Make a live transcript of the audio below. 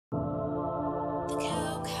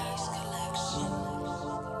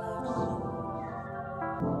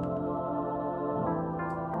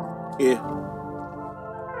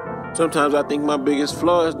Yeah. Sometimes I think my biggest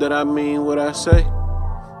flaw is that I mean what I say.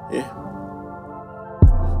 Yeah.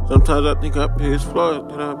 Sometimes I think my biggest flaw is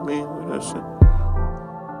that I mean what I say.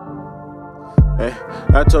 Hey,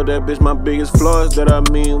 I told that bitch my biggest flaw is that I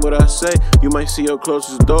mean what I say. You might see your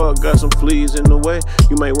closest dog, got some fleas in the way.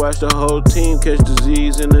 You might watch the whole team catch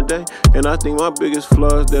disease in the day. And I think my biggest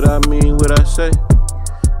flaw is that I mean what I say.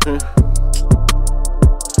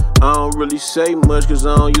 I don't really say much cause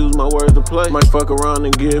I don't use my words to play. Might fuck around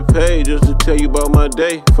and get paid just to tell you about my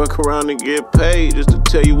day. Fuck around and get paid just to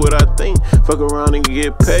tell you what I think. Fuck around and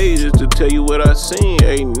get paid just to tell you what I seen.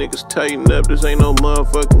 Hey niggas, tighten up, this ain't no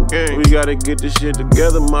motherfucking game. We gotta get this shit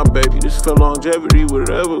together, my baby. This for longevity,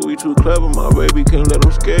 whatever. We too clever, my baby. Can't let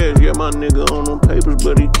them scare us. Yeah, my nigga on them papers,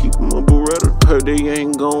 but he keep them a Beretta. Heard they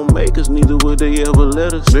ain't gon' make us, neither would they ever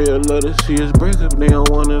let us. They'll let us see us break up, they don't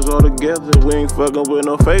want us all together. We ain't fucking with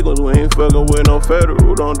no fake ones, we ain't fucking with no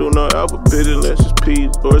federal. Don't do no alphabet unless it's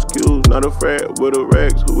P's or it's Q's. Not a frat with a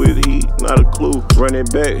rags, who is he? Not a clue. Run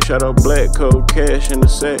it back, shout out black, cold cash in the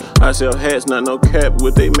sack. I sell hats, not no cap,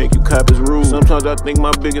 what they make you cop is rude. Sometimes I think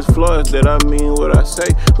my biggest flaw is that I mean what I say.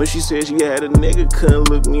 When she said she had a nigga, couldn't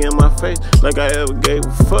look me in my face like I ever gave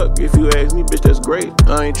a fuck. If you ask me, bitch, that's great.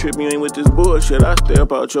 I ain't tripping, ain't with this bullshit, I stay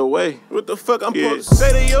up out your way. What the fuck I'm supposed to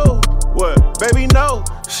say to you? What? Baby, no.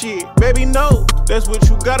 Shit, baby, no. That's what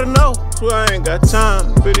you gotta know. Swear I ain't got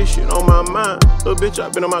time for this shit on my mind. Little bitch, I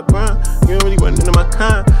been on my grind. You ain't really went into my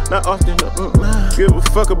kind. Not often, Give a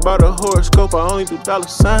fuck about a horoscope, I only do dollar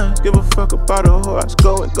signs. Give a fuck about a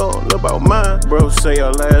horoscope and go on about mine. Bro, say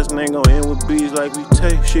your last name gon' end with B's like we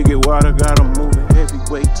take. Shit get wider, got 'em moving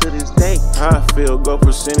heavyweight to this day. How I feel, go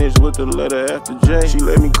percentage with the letter after J. She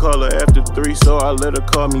let me call her after 3, so I let her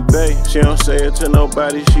call me bae. She don't say it to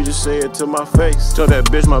nobody, she just say it to my face. Tell that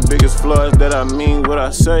bitch my biggest flaw is that I mean what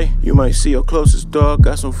I say. You might see your closest dog,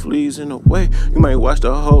 got some fleas in the way. You might watch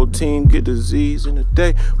the whole team get disease in a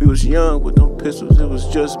day. We was young with them pistols, it was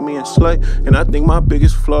just me and Slay. And I think my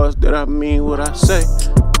biggest flaw is that I mean what I say.